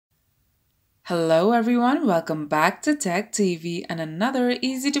Hello everyone, welcome back to Tech TV and another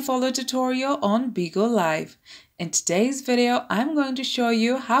easy to follow tutorial on Bigo Live. In today's video, I'm going to show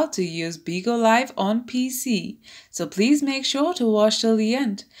you how to use Bigo Live on PC. So please make sure to watch till the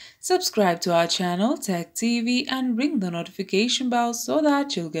end. Subscribe to our channel Tech TV and ring the notification bell so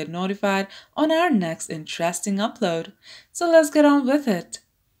that you'll get notified on our next interesting upload. So let's get on with it.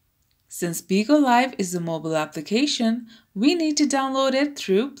 Since Bigo Live is a mobile application, we need to download it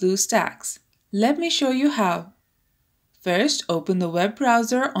through Bluestacks. Let me show you how. First, open the web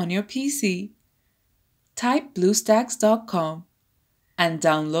browser on your PC. Type bluestacks.com and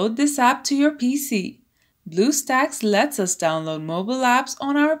download this app to your PC. Bluestacks lets us download mobile apps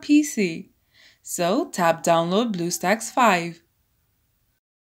on our PC. So tap Download Bluestacks 5.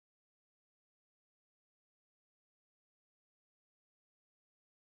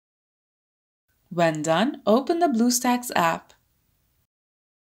 When done, open the Bluestacks app.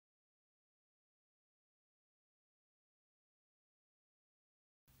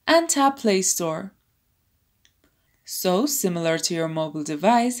 And tap Playstore. So, similar to your mobile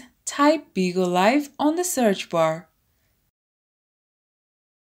device, type Bigo Live on the search bar.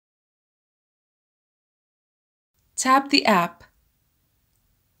 Tap the app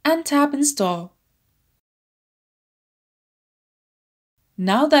and tap Install.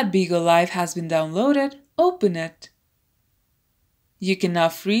 Now that Bigo Live has been downloaded, open it. You can now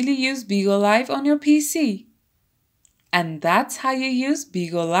freely use Bigo Live on your PC. And that's how you use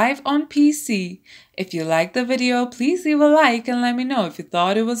Bigo Live on PC. If you liked the video, please leave a like and let me know if you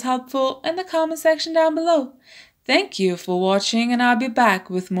thought it was helpful in the comment section down below. Thank you for watching and I'll be back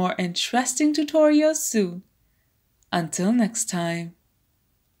with more interesting tutorials soon. Until next time.